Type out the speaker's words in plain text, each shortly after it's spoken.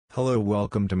Hello,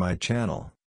 welcome to my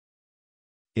channel.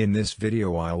 In this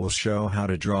video I will show how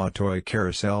to draw toy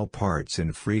carousel parts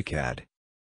in FreeCAD.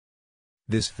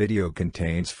 This video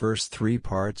contains first 3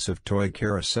 parts of toy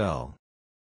carousel.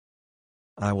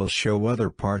 I will show other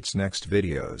parts next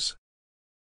videos.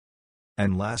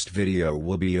 And last video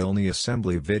will be only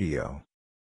assembly video.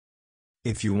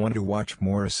 If you want to watch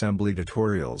more assembly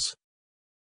tutorials,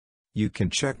 you can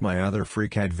check my other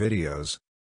FreeCAD videos.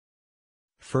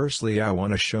 Firstly, I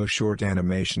want to show short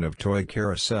animation of toy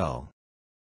carousel.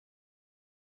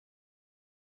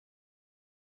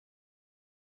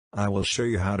 I will show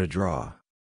you how to draw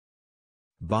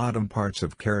bottom parts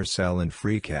of carousel in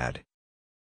FreeCAD.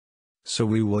 So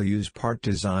we will use Part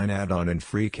Design add-on in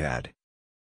FreeCAD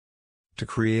to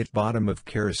create bottom of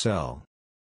carousel.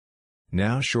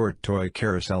 Now short toy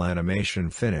carousel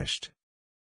animation finished.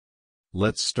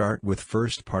 Let's start with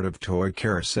first part of toy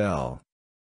carousel.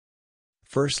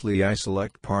 Firstly, I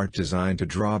select Part Design to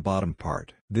draw bottom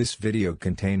part. This video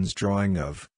contains drawing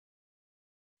of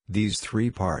these 3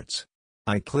 parts.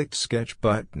 I clicked Sketch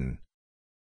button.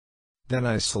 Then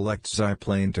I select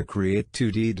Z-plane to create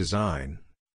 2D design.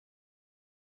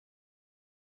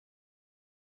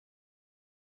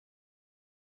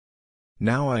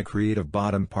 Now I create a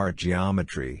bottom part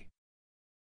geometry.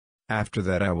 After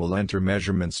that I will enter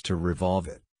measurements to revolve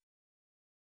it.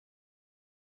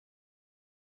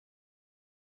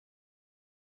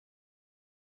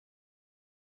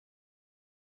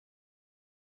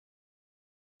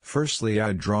 Firstly,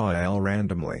 I draw L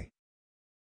randomly.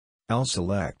 L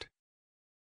select.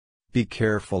 Be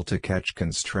careful to catch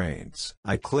constraints.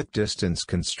 I click Distance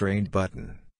Constraint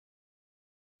button.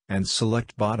 And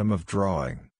select bottom of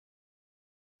drawing.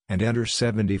 And enter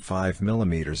 75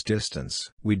 mm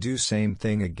distance. We do same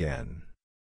thing again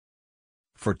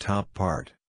for top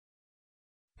part.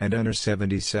 And enter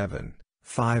 77.5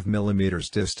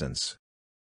 mm distance.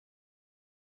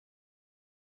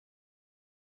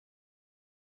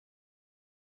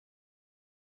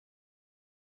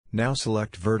 Now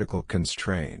select vertical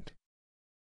constraint.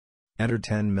 Enter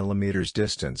 10 mm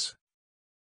distance.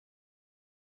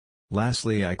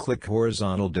 Lastly, I click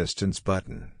horizontal distance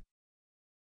button.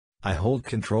 I hold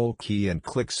Ctrl key and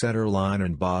click center line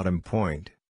and bottom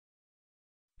point.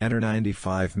 Enter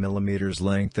 95 mm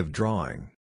length of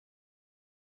drawing.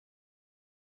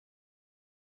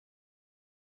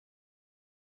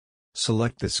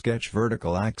 Select the sketch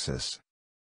vertical axis.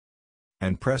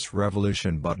 And press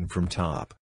revolution button from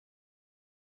top.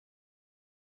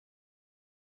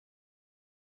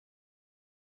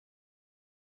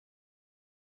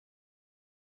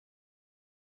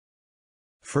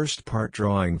 First part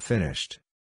drawing finished.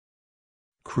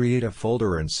 Create a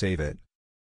folder and save it.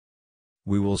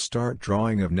 We will start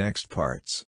drawing of next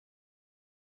parts.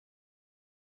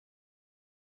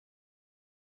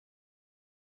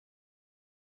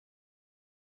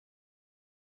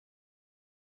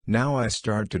 Now I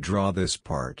start to draw this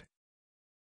part.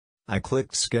 I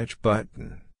clicked Sketch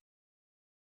button.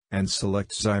 And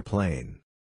select Z-plane.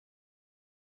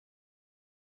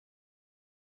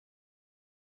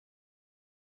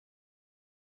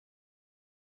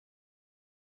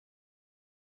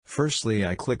 Firstly,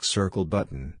 I click Circle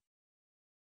button.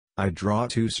 I draw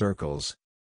 2 circles.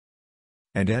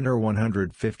 And enter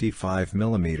 155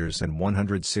 mm and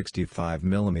 165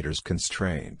 mm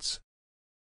constraints.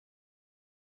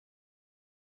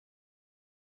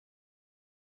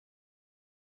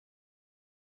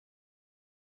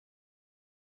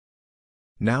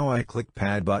 Now I click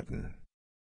Pad button.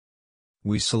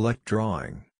 We select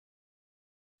Drawing.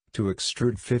 To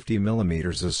extrude 50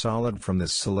 mm a solid from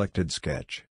this selected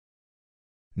sketch.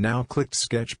 Now click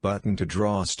Sketch button to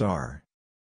draw a star.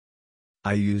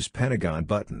 I use Pentagon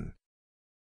button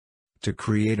to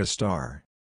create a star.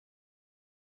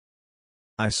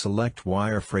 I select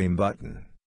Wireframe button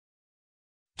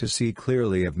to see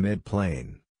clearly of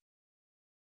mid-plane.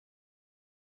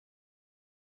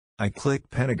 I click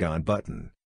Pentagon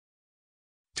button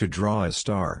to draw a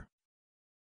star.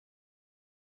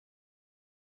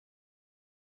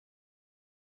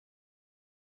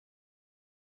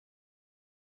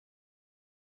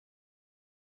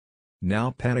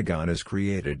 Now Pentagon is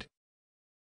created.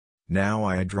 Now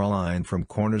I draw line from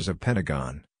corners of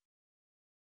Pentagon.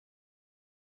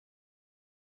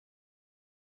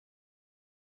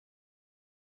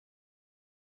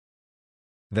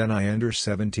 Then I enter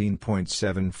 17.75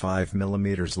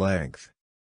 mm length.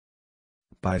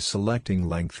 By selecting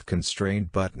Length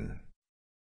Constraint button.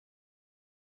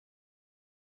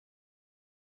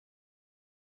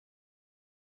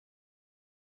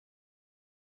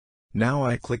 Now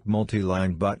I click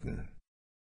Multi-Line button.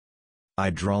 I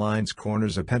draw lines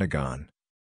corners of pentagon.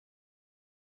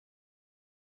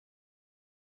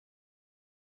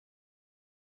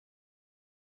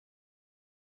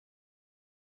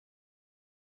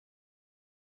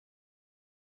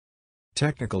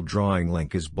 Technical drawing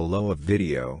link is below a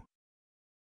video.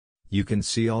 You can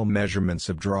see all measurements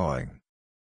of drawing.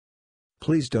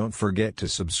 Please don't forget to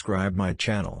subscribe my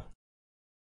channel.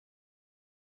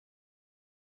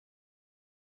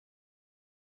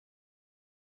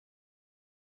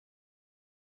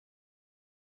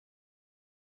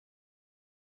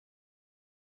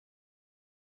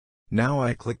 Now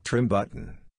I click Trim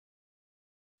button.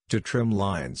 To trim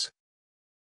lines,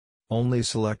 only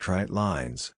select right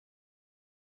lines.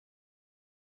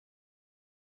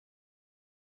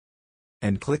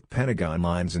 And click Pentagon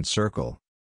lines and circle.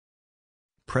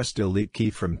 Press Delete key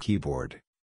from keyboard.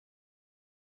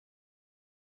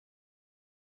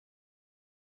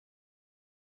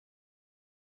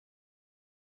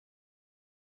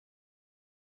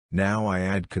 Now I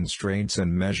add constraints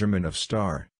and measurement of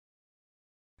star.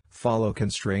 Follow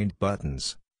constraint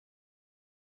buttons.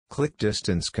 Click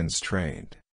Distance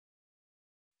Constraint.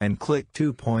 And click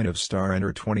 2 point of star,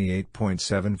 enter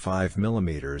 28.75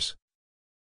 mm.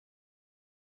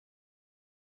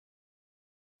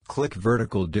 Click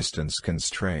Vertical Distance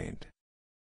Constraint.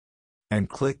 And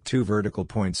click 2 vertical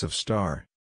points of star.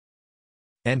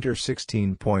 Enter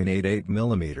 16.88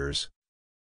 mm.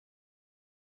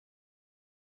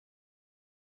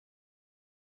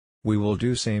 We will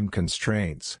do same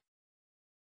constraints.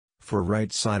 For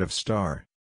right side of star,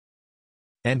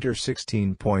 enter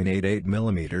 16.88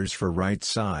 mm for right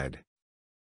side.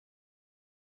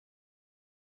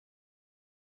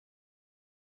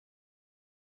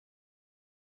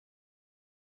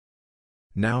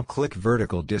 Now click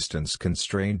Vertical Distance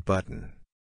Constraint button.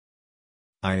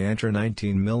 I enter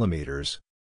 19 mm.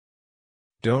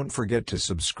 Don't forget to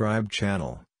subscribe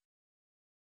channel.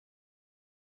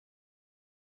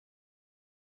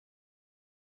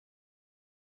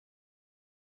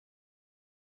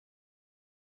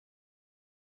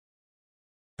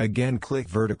 Again click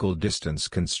Vertical Distance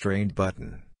Constraint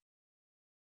button.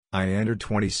 I enter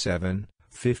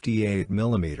 27.58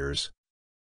 mm.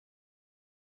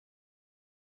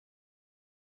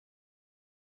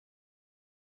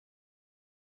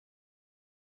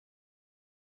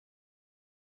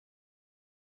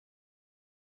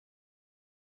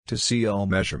 To see all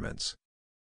measurements,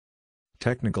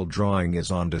 technical drawing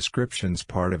is on descriptions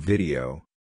part of video.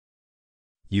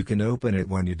 You can open it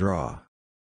when you draw.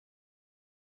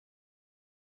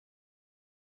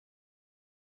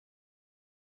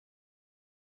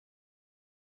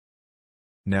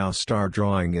 Now star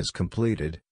drawing is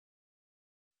completed.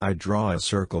 I draw a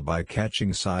circle by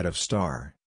catching side of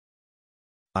star.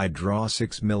 I draw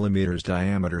 6 mm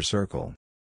diameter circle.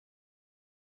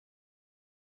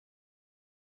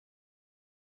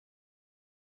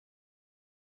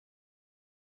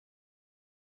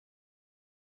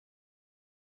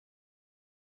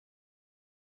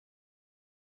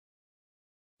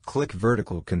 Click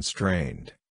Vertical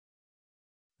Constraint.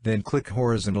 Then click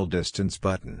Horizontal Distance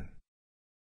button.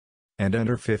 And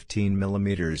enter 15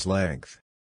 mm length.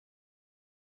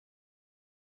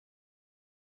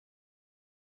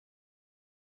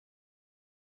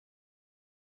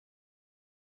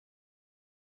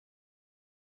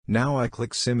 Now I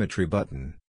click Symmetry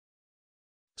button.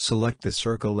 Select the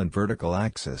circle and vertical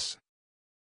axis.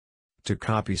 To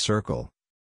copy circle,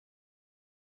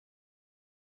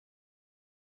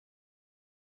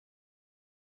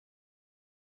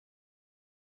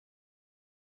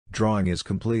 drawing is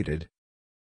completed.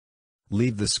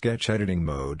 Leave the sketch editing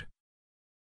mode.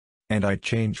 And I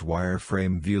change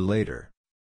wireframe view later.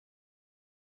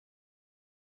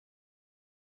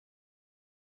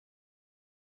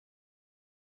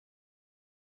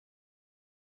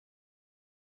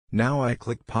 Now I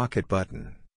click Pocket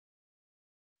button.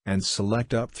 And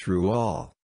select Up through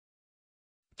All.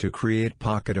 To create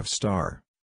pocket of star.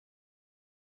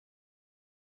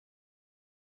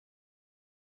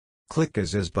 Click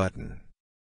As Is button.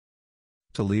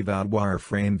 To leave out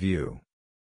wireframe view.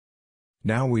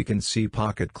 Now we can see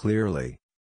pocket clearly.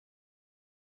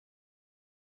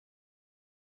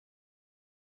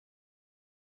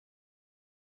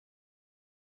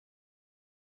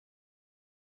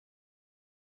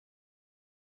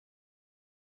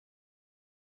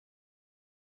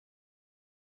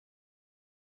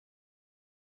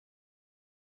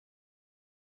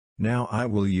 Now I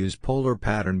will use Polar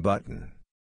Pattern button.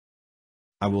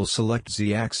 I will select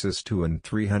Z-axis to an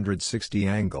 360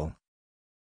 angle.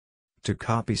 To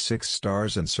copy 6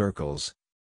 stars and circles.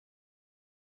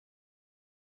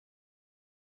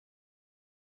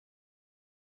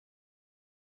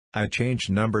 I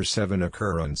change number 7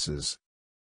 occurrences.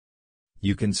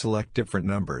 You can select different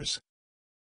numbers.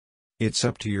 It's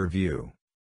up to your view.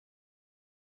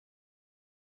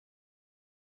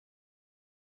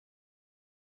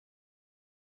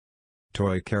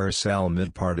 Toy carousel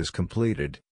mid part is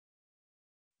completed.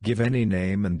 Give any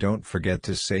name and don't forget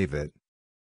to save it.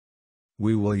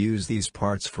 We will use these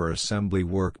parts for assembly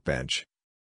workbench.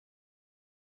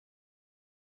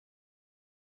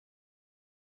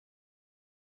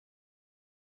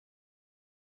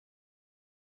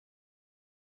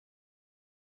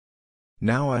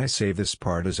 Now I save this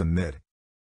part as a mid.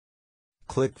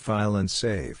 Click File and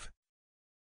Save.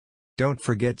 Don't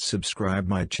forget subscribe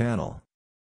my channel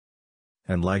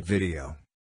and like video.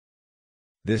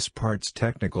 This part's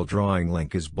technical drawing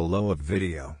link is below of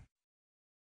video.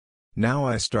 Now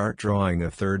I start drawing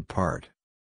a third part.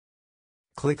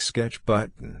 Click Sketch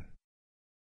button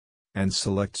and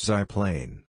select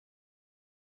Z-plane.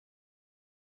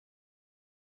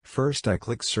 First I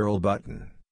click Circle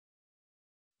button.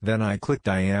 Then I click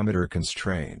Diameter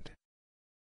Constraint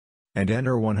and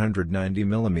enter 190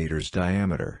 mm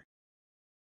diameter.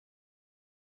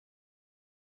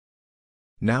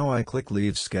 Now I click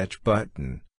Leave Sketch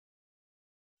button.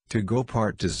 To go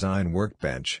Part Design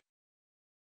Workbench,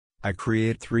 I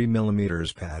create 3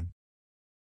 mm pad.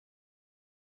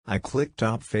 I click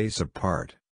Top Face of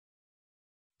Part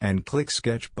and click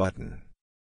Sketch button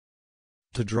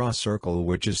to draw circle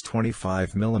which is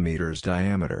 25 mm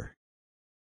diameter.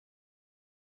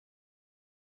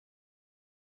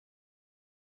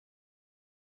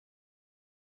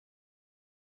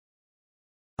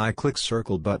 I click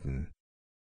Circle button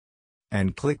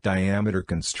and click Diameter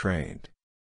Constraint.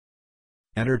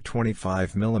 Enter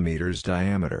 25 mm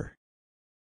diameter.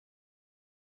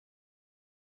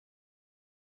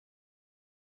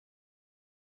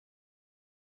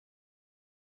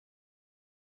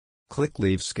 Click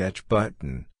Leave Sketch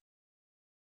button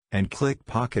and click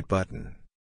Pocket button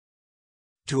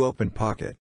to open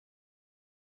Pocket.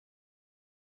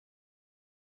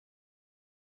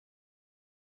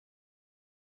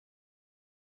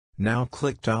 Now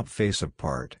click Top Face of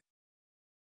Part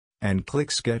and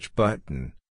click Sketch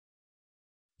button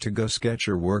to go sketch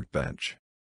your workbench.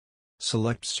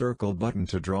 Select Circle button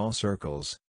to draw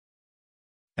circles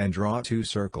and draw 2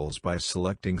 circles by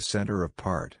selecting center of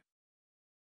part.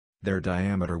 Their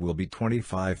diameter will be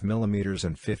 25 mm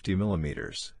and 50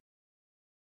 mm.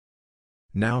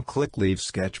 Now click Leave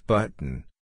Sketch button.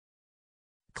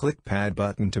 Click Pad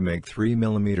button to make 3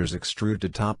 mm extrude to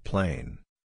top plane.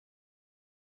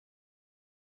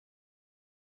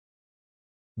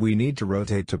 We need to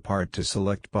rotate to part to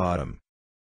select bottom.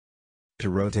 To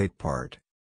rotate part,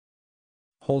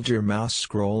 hold your mouse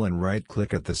scroll and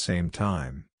right-click at the same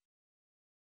time.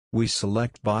 We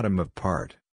select bottom of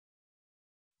part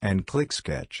and click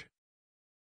Sketch.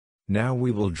 Now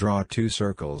we will draw 2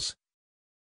 circles.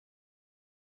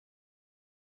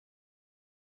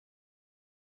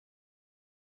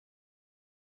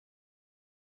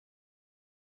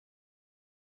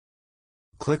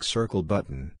 Click Circle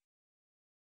button.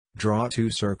 Draw 2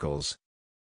 circles.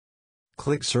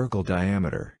 Click Circle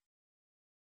diameter.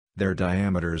 Their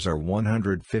diameters are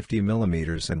 150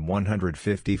 mm and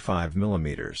 155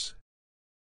 mm.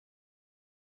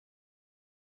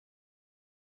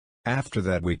 After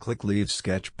that we click Leave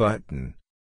Sketch button.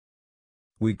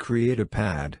 We create a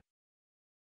pad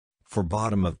for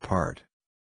bottom of part.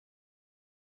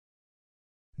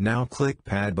 Now click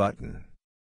Pad button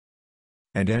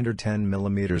and enter 10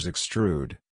 mm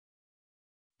extrude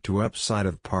to upside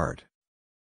of part.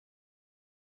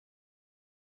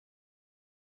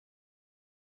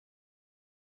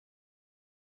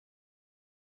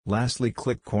 Lastly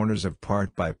click corners of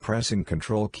part by pressing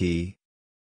Ctrl key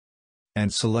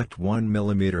and select 1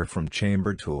 mm from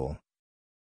chamber tool.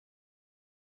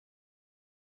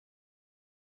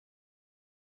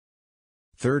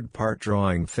 Third part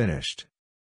drawing finished.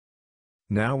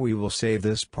 Now we will save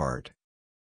this part.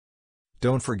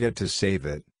 Don't forget to save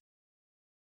it.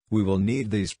 We will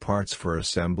need these parts for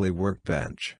assembly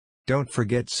workbench. Don't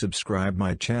forget subscribe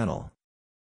my channel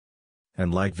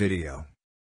and like video.